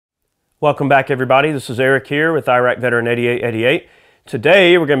Welcome back, everybody. This is Eric here with Iraq Veteran 8888.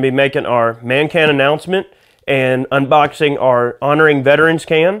 Today we're going to be making our man can announcement and unboxing our Honoring Veterans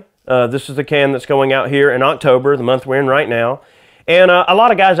can. This is the can that's going out here in October, the month we're in right now. And a lot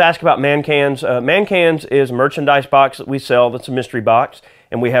of guys ask about man cans. Man cans is a merchandise box that we sell that's a mystery box.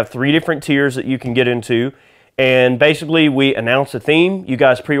 And we have 3 different tiers that you can get into. And basically we announce a theme. You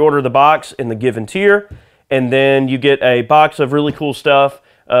guys pre-order the box in the given tier. And then you get a box of really cool stuff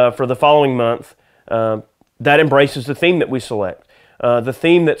for the following month that embraces the theme that we select. The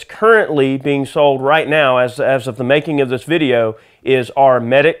theme that's currently being sold right now as of the making of this video is our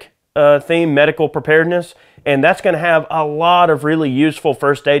medic theme, medical preparedness, and that's going to have a lot of really useful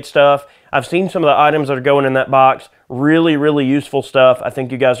first aid stuff. I've seen some of the items that are going in that box, really useful stuff. I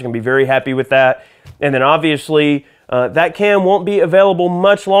think you guys are going to be very happy with that. And then obviously that can won't be available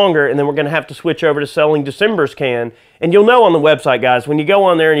much longer, and then we're going to have to switch over to selling December's can. And you'll know on the website, guys, when you go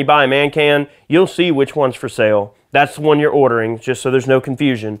on there and you buy a man can, you'll see which one's for sale. That's the one you're ordering, just so there's no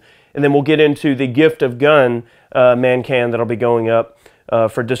confusion. And then we'll get into the gift of gun man can that'll be going up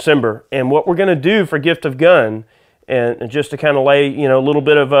for December. And what we're going to do for gift of gun, and just to kind of lay a little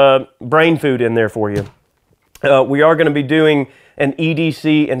bit of brain food in there for you, we are going to be doing an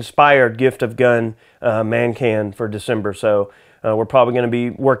EDC inspired gift of gun man can for December. So we're probably going to be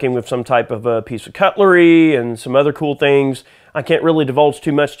working with some type of a piece of cutlery and some other cool things. I can't really divulge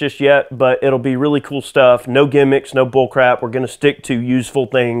too much just yet, but it'll be really cool stuff. No gimmicks, no bullcrap. We're going to stick to useful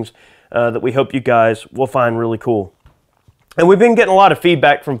things that we hope you guys will find really cool. And we've been getting a lot of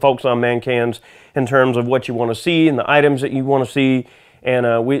feedback from folks on man cans in terms of what you want to see and the items that you want to see.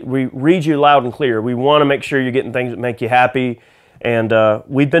 And we read you loud and clear. We want to make sure you're getting things that make you happy. And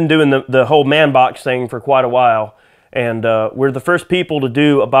we've been doing the whole man box thing for quite a while. And we're the first people to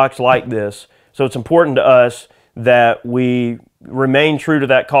do a box like this. So it's important to us that we remain true to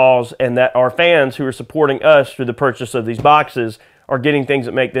that cause and that our fans who are supporting us through the purchase of these boxes are getting things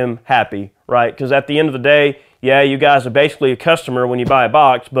that make them happy, right? Because at the end of the day, yeah, you guys are basically a customer when you buy a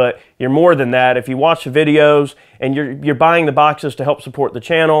box, but you're more than that. If you watch the videos and you're buying the boxes to help support the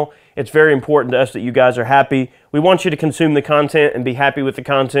channel, it's very important to us that you guys are happy. We want you to consume the content and be happy with the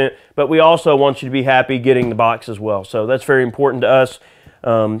content, but we also want you to be happy getting the box as well. So that's very important to us.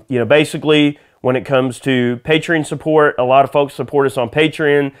 Basically, when it comes to Patreon support, a lot of folks support us on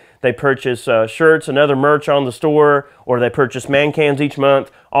Patreon. They purchase shirts and other merch on the store, or they purchase man cans each month.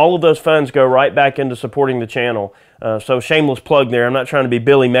 All of those funds go right back into supporting the channel. So shameless plug there. I'm not trying to be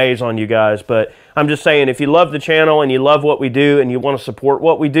Billy Mays on you guys, but I'm just saying if you love the channel and you love what we do and you want to support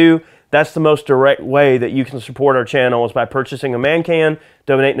what we do, that's the most direct way that you can support our channel is by purchasing a man can,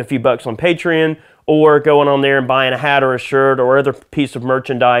 donating a few bucks on Patreon, or going on there and buying a hat or a shirt or other piece of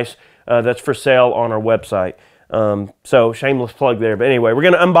merchandise that's for sale on our website. So shameless plug there. But anyway, we're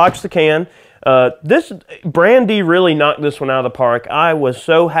going to unbox the can. Brandy really knocked this one out of the park. I was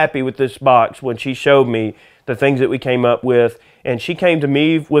so happy with this box when she showed me the things that we came up with. And she came to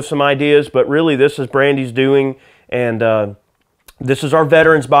me with some ideas, but really this is Brandy's doing. And this is our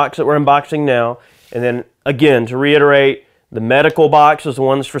veterans box that we're unboxing now. And then again, to reiterate, the medical box is the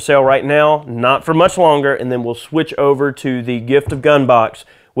one that's for sale right now, not for much longer. And then we'll switch over to the gift of gun box,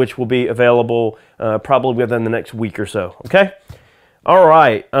 which will be available probably within the next week or so, okay? All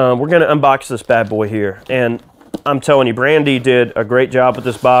right, we're going to unbox this bad boy here. And I'm telling you, Brandy did a great job with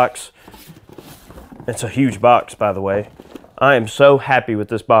this box. It's a huge box, by the way. I am so happy with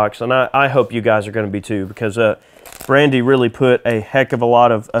this box, and I hope you guys are going to be too, because Brandy really put a heck of a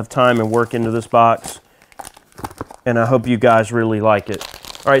lot of time and work into this box, and I hope you guys really like it.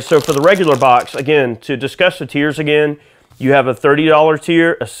 All right, so for the regular box, again, to discuss the tiers again, you have a $30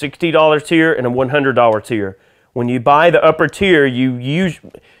 tier, a $60 tier, and a $100 tier. When you buy the upper tier,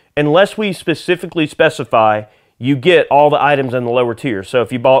 unless we specifically specify, you get all the items in the lower tier. So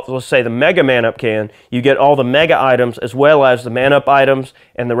if you bought, let's say, the Mega Man-Up can, you get all the Mega items as well as the Man-Up items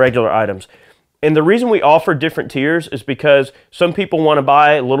and the regular items. And the reason we offer different tiers is because some people want to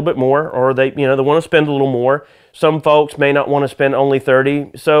buy a little bit more, or they want to spend a little more. Some folks may not want to spend only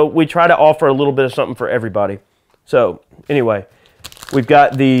 $30. So we try to offer a little bit of something for everybody. So anyway, we've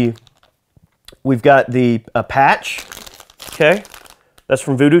got the patch, okay? That's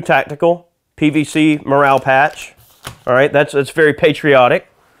from Voodoo Tactical, PVC morale patch. All right, that's very patriotic.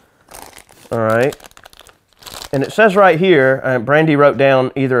 All right, and it says right here, Brandy wrote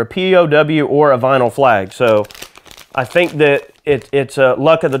down either a POW or a vinyl flag. So I think that it's a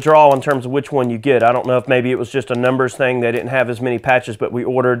luck of the draw in terms of which one you get. I don't know if maybe it was just a numbers thing. They didn't have as many patches, but we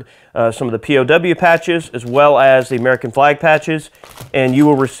ordered some of the POW patches as well as the American flag patches, and you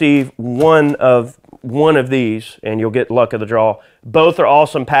will receive one of one of these and you'll get luck of the draw. Both are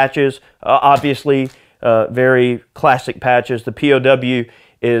awesome patches. Obviously, very classic patches. The POW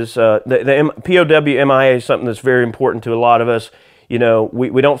is, the POW MIA is something that's very important to a lot of us. You know,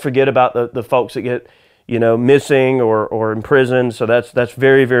 we don't forget about the folks that get, you know, missing or in prison. So that's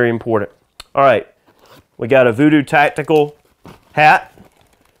very, very important. All right. We got a Voodoo Tactical hat.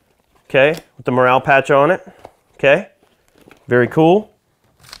 Okay. With the morale patch on it. Okay. Very cool.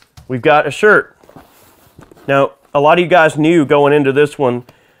 We've got a shirt. Now, a lot of you guys knew going into this one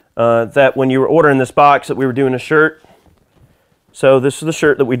that when you were ordering this box that we were doing a shirt. So this is the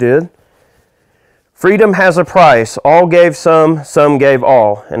shirt that we did. Freedom has a price. All gave some gave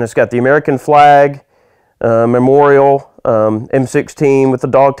all. And it's got the American flag, memorial, M16 with the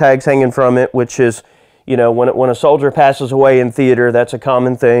dog tags hanging from it, which is, you know, when a soldier passes away in theater, that's a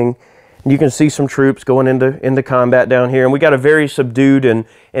common thing. And you can see some troops going into combat down here. And we got a very subdued and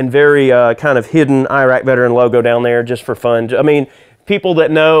very kind of hidden Iraq veteran logo down there just for fun. I mean, people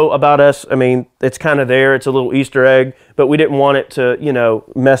that know about us, I mean, it's kind of there. It's a little Easter egg, but we didn't want it to, you know,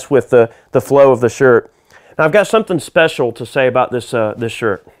 mess with the flow of the shirt. Now, I've got something special to say about this this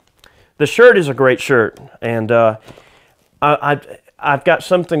shirt. The shirt is a great shirt, and I've got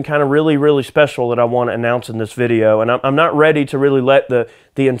something kind of really, really special that I want to announce in this video, and I'm not ready to really let the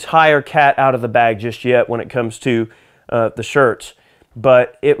entire cat out of the bag just yet when it comes to the shirts.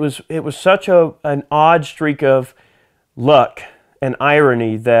 But it was such an odd streak of luck and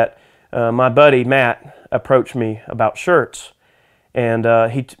irony that my buddy Matt approached me about shirts, and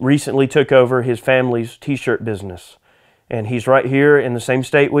he recently took over his family's t-shirt business, and he's right here in the same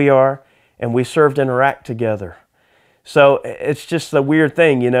state we are, and we served in Iraq together. So it's just a weird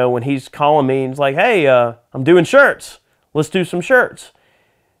thing, you know, when he's calling me and he's like, hey, I'm doing shirts. Let's do some shirts.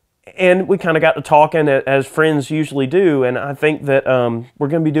 And we kind of got to talking as friends usually do. And I think that we're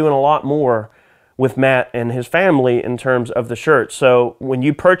going to be doing a lot more with Matt and his family in terms of the shirts. So when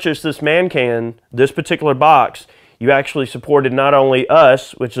you purchase this Man Can, this particular box, you actually supported not only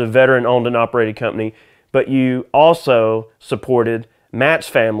us, which is a veteran-owned and operated company, but you also supported Matt's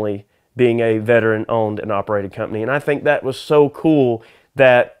family, being a veteran-owned and operated company. And I think that was so cool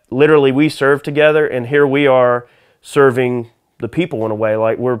that literally we served together, and here we are serving the people in a way,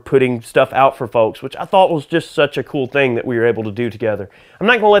 like we're putting stuff out for folks, which I thought was just such a cool thing that we were able to do together. I'm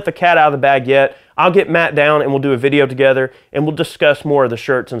not going to let the cat out of the bag yet. I'll get Matt down and we'll do a video together and we'll discuss more of the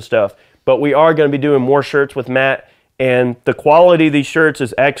shirts and stuff. But we are going to be doing more shirts with Matt, and the quality of these shirts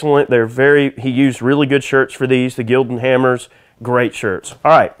is excellent. He used really good shirts for these, the Gildan Hammers, great shirts.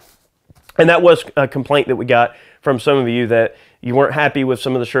 All right. And that was a complaint that we got from some of you, that you weren't happy with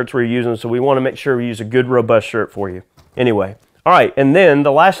some of the shirts we were using, so we want to make sure we use a good, robust shirt for you. Anyway, all right, and then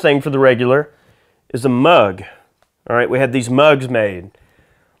the last thing for the regular is a mug. All right, we had these mugs made,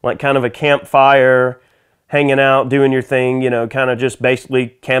 like kind of a campfire, hanging out, doing your thing, you know, kind of just basically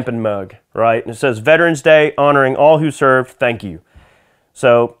camping mug, right? And it says, Veterans Day, honoring all who served, thank you.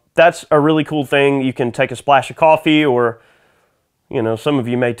 So that's a really cool thing. You can take a splash of coffee, or you know, some of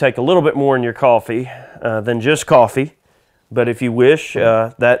you may take a little bit more in your coffee than just coffee, but if you wish,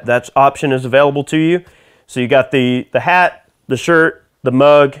 that option is available to you. So you got the hat, the shirt, the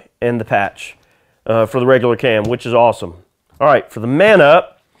mug, and the patch for the regular cam, which is awesome. All right, for the Man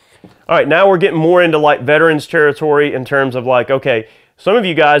Up, all right, now we're getting more into like veterans territory in terms of like, okay, some of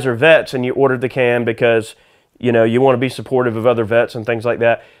you guys are vets and you ordered the cam because, you know, you want to be supportive of other vets and things like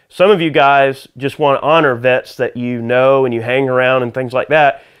that. Some of you guys just want to honor vets that you know and you hang around and things like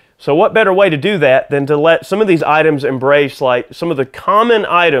that. So what better way to do that than to let some of these items embrace like some of the common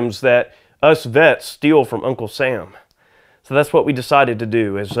items that us vets steal from Uncle Sam. So that's what we decided to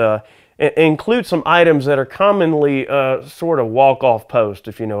do, is include some items that are commonly sort of walk-off post,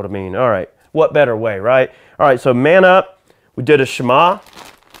 if you know what I mean. All right, what better way, right? All right, so Man Up, we did a Shema,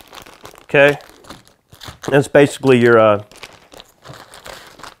 okay? That's basically your,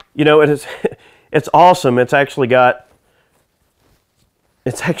 you know, it's awesome. It's actually got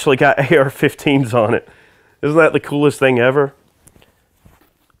AR-15s on it. Isn't that the coolest thing ever?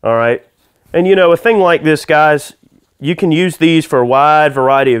 All right. And you know, a thing like this, guys, you can use these for a wide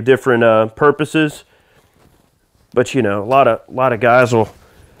variety of different purposes. But you know, a lot of guys will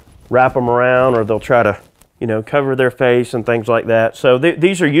wrap them around, or they'll try to, you know, cover their face and things like that. So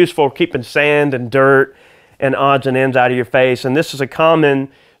these are useful for keeping sand and dirt and odds and ends out of your face. And this is a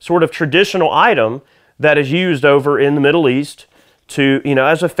common sort of traditional item that is used over in the Middle East to, you know,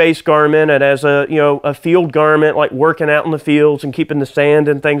 as a face garment and as a, you know, a field garment, like working out in the fields and keeping the sand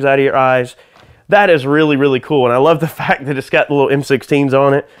and things out of your eyes. That is really, really cool. And I love the fact that it's got the little M16s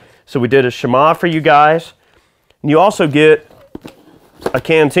on it. So we did a Shema for you guys. And you also get a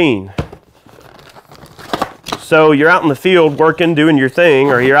canteen. So you're out in the field working, doing your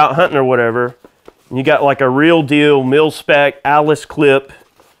thing, or you're out hunting or whatever, and you got like a real deal mil-spec Alice Clip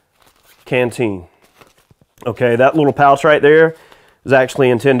canteen. Okay, that little pouch right there is actually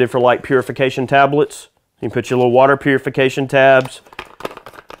intended for like purification tablets. You can put your little water purification tabs,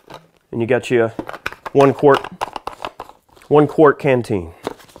 and you got you a 1 quart canteen.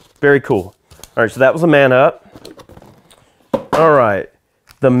 Very cool. All right, so that was the Man Up. All right,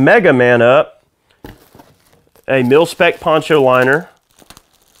 the Mega Man Up, a mil-spec poncho liner,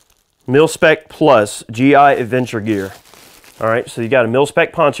 mil-spec plus GI adventure gear. All right, so you got a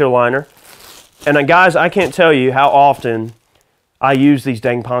mil-spec poncho liner. And guys, I can't tell you how often I use these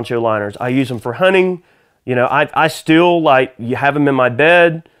dang poncho liners. I use them for hunting. You know, I still like, you have them in my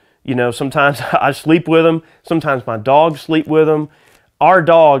bed. You know, sometimes I sleep with them. Sometimes my dogs sleep with them. Our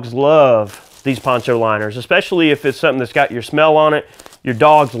dogs love these poncho liners, especially if it's something that's got your smell on it. Your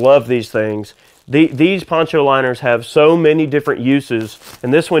dogs love these things. These poncho liners have so many different uses,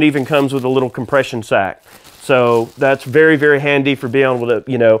 and this one even comes with a little compression sack. So that's very, very handy for being able to,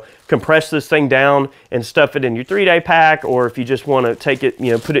 you know, compress this thing down and stuff it in your 3-day pack, or if you just want to take it,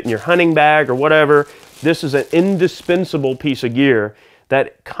 you know, put it in your hunting bag or whatever. This is an indispensable piece of gear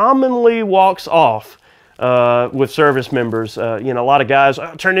that commonly walks off with service members. You know, a lot of guys,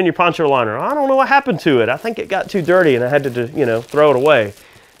 oh, turn in your poncho liner. I don't know what happened to it. I think it got too dirty and I had to, you know, throw it away.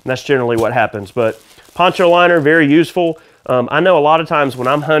 And that's generally what happens. But poncho liner, very useful. I know a lot of times when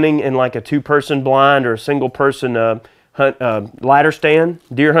I'm hunting in like a 2-person blind or a single-person ladder stand,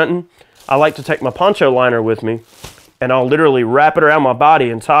 deer hunting, I like to take my poncho liner with me, and I'll literally wrap it around my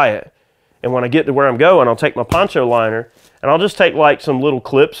body and tie it. And when I get to where I'm going, I'll take my poncho liner, and I'll just take like some little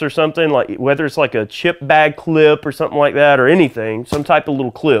clips or something, like whether it's like a chip bag clip or something like that, or anything, some type of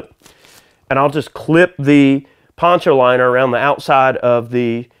little clip. And I'll just clip the poncho liner around the outside of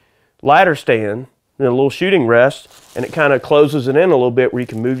the ladder stand, in a little shooting rest, and it kind of closes it in a little bit where you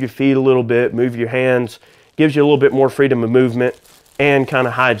can move your feet a little bit, move your hands, gives you a little bit more freedom of movement, and kind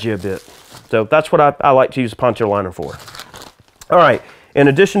of hides you a bit. So that's what I like to use the poncho liner for. All right, in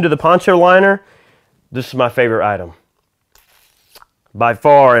addition to the poncho liner, this is my favorite item by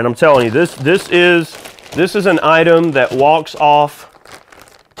far, and I'm telling you, this is an item that walks off.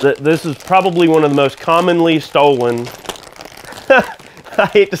 This is probably one of the most commonly stolen. I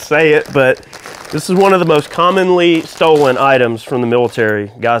hate to say it, but this is one of the most commonly stolen items from the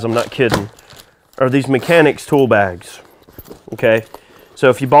military. Guys, I'm not kidding. Are these mechanics tool bags. Okay, so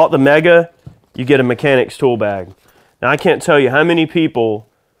if you bought the Mega, you get a mechanics tool bag. Now, I can't tell you how many people,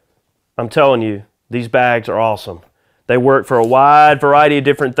 I'm telling you, these bags are awesome. They work for a wide variety of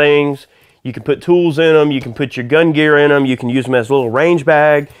different things. You can put tools in them. You can put your gun gear in them. You can use them as a little range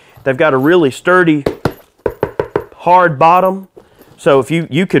bag. They've got a really sturdy, hard bottom. So if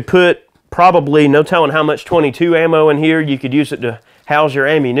you could put probably, no telling how much 22 ammo in here. You could use it to house your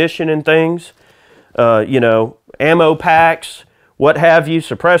ammunition and things. You know, ammo packs, what have you,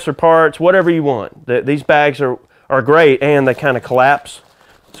 suppressor parts, whatever you want. These bags are great, and they kind of collapse.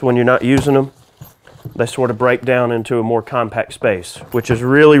 So when you're not using them, they sort of break down into a more compact space, which is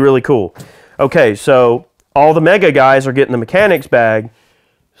really, really cool. Okay, so all the Mega guys are getting the mechanics bag.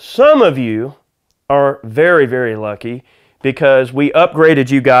 Some of you are very, very lucky because we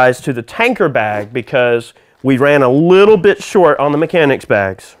upgraded you guys to the tanker bag because we ran a little bit short on the mechanics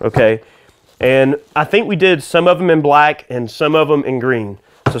bags, okay? And I think we did some of them in black and some of them in green.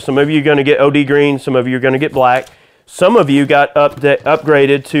 So some of you are going to get OD green, some of you are going to get black. Some of you got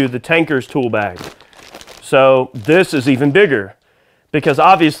upgraded to the tanker's tool bag. So this is even bigger because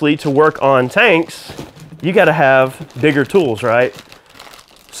obviously to work on tanks, you got to have bigger tools, right?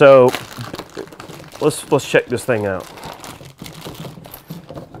 So let's check this thing out.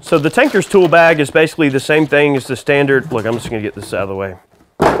 So the tanker's tool bag is basically the same thing as the standard. Look, I'm just going to get this out of the way.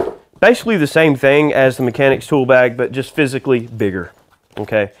 Basically the same thing as the mechanics tool bag, but just physically bigger.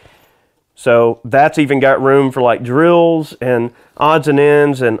 Okay. So that's even got room for like drills and odds and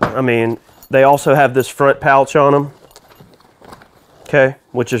ends, and I mean, they also have this front pouch on them. Okay,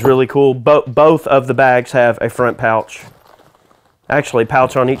 which is really cool. Both of the bags have a front pouch. Actually,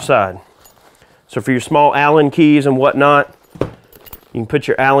 pouch on each side. So for your small Allen keys and whatnot, you can put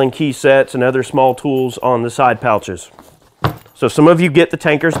your Allen key sets and other small tools on the side pouches. So some of you get the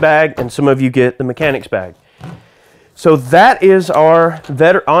tanker's bag and some of you get the mechanics bag. So that is our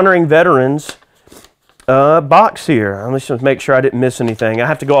Honoring Veterans box here. Let's just make sure I didn't miss anything. I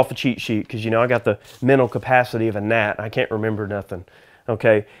have to go off a cheat sheet because, you know, I got the mental capacity of a gnat. I can't remember nothing.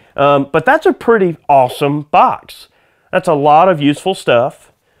 Okay, but that's a pretty awesome box. That's a lot of useful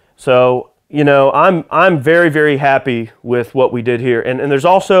stuff. So, you know, I'm very, very happy with what we did here. And there's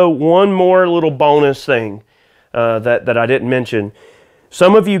also one more little bonus thing. that I didn't mention.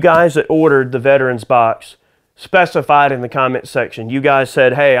 Some of you guys that ordered the Veterans Box specified in the comment section. You guys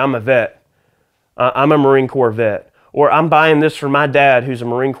said, hey, I'm a vet. I'm a Marine Corps vet. Or I'm buying this for my dad who's a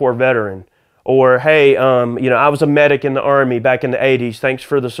Marine Corps veteran. Or, hey, you know, I was a medic in the Army back in the 80s. Thanks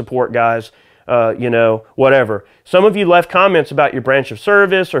for the support, guys. You know, whatever. Some of you left comments about your branch of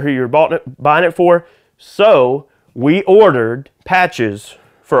service or who you're buying it for. So we ordered patches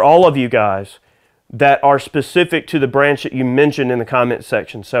for all of you guys that are specific to the branch that you mentioned in the comment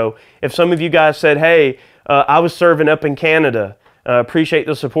section. So if some of you guys said, hey, I was serving up in Canada, appreciate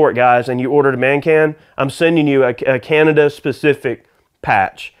the support, guys, and you ordered a man can, I'm sending you a Canada-specific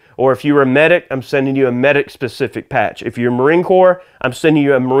patch. Or if you were a medic, I'm sending you a medic-specific patch. If you're Marine Corps, I'm sending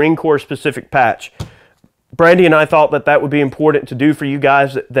you a Marine Corps-specific patch. Brandy and I thought that that would be important to do for you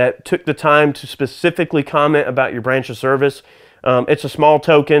guys that took the time to specifically comment about your branch of service. It's a small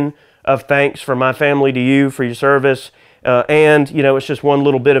token of thanks from my family to you for your service. And, you know, it's just one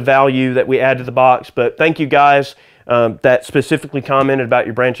little bit of value that we add to the box. But thank you guys that specifically commented about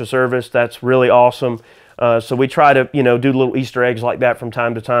your branch of service. That's really awesome. So we try to, you know, do little Easter eggs like that from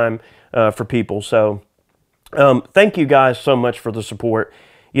time to time for people. So thank you guys so much for the support.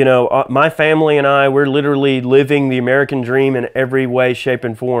 You know, my family and I, we're literally living the American dream in every way, shape,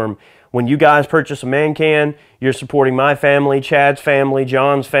 and form. When you guys purchase a man can, you're supporting my family, Chad's family,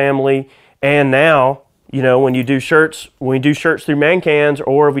 John's family, and now, you know, when you do shirts, when we do shirts through man cans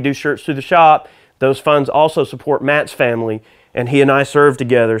or if we do shirts through the shop, those funds also support Matt's family, and he and I serve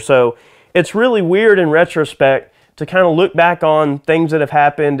together. So it's really weird in retrospect to kind of look back on things that have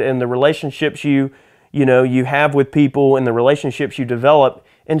happened and the relationships you have with people and the relationships you develop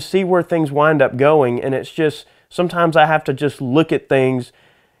and see where things wind up going. And it's just, sometimes I have to just look at things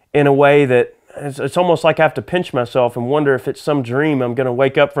in a way that it's almost like I have to pinch myself and wonder if it's some dream I'm going to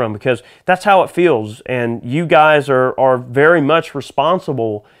wake up from, because that's how it feels. And you guys are very much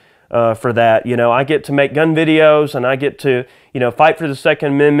responsible for that. You know, I get to make gun videos and I get to, you know, fight for the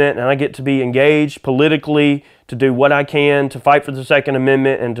Second Amendment, and I get to be engaged politically to do what I can to fight for the Second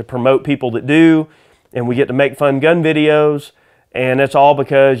Amendment and to promote people that do. And we get to make fun gun videos, and it's all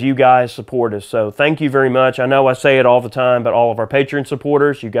because you guys support us. So thank you very much. I know I say it all the time, but all of our Patreon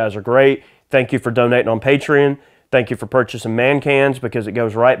supporters, you guys are great. Thank you for donating on Patreon. Thank you for purchasing man cans, because it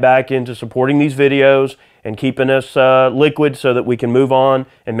goes right back into supporting these videos and keeping us liquid so that we can move on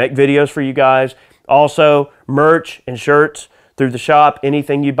and make videos for you guys. Also, merch and shirts through the shop,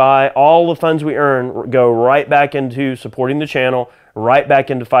 anything you buy, all the funds we earn go right back into supporting the channel, right back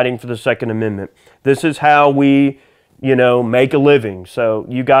into fighting for the Second Amendment. This is how we, you know, make a living. So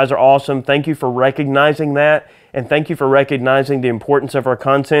you guys are awesome. Thank you for recognizing that. And thank you for recognizing the importance of our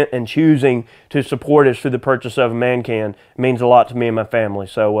content and choosing to support us through the purchase of a man can. It means a lot to me and my family.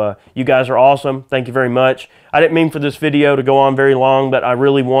 So you guys are awesome. Thank you very much. I didn't mean for this video to go on very long, but I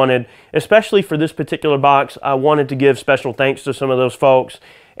really wanted, especially for this particular box, I wanted to give special thanks to some of those folks,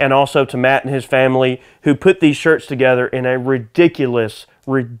 and also to Matt and his family who put these shirts together in a ridiculous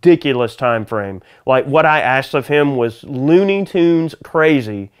time frame. Like, what I asked of him was Looney Tunes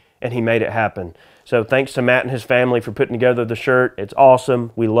crazy, and he made it happen. So thanks to Matt and his family for putting together the shirt. It's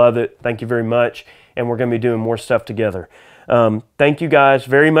awesome. We love it. Thank you very much. And we're going to be doing more stuff together. Thank you guys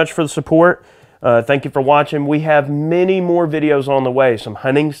very much for the support. Thank you for watching. We have many more videos on the way. Some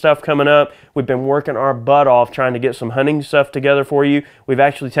hunting stuff coming up. We've been working our butt off trying to get some hunting stuff together for you. We've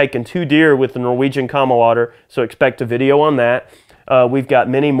actually taken 2 deer with the Norwegian Kammerlader, so expect a video on that. We've got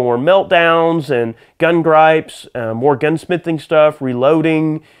many more meltdowns and gun gripes, more gunsmithing stuff,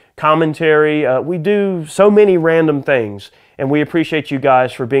 reloading, commentary. We do so many random things, and we appreciate you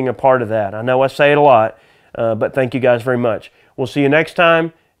guys for being a part of that. I know I say it a lot, but thank you guys very much. We'll see you next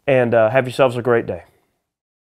time, and have yourselves a great day.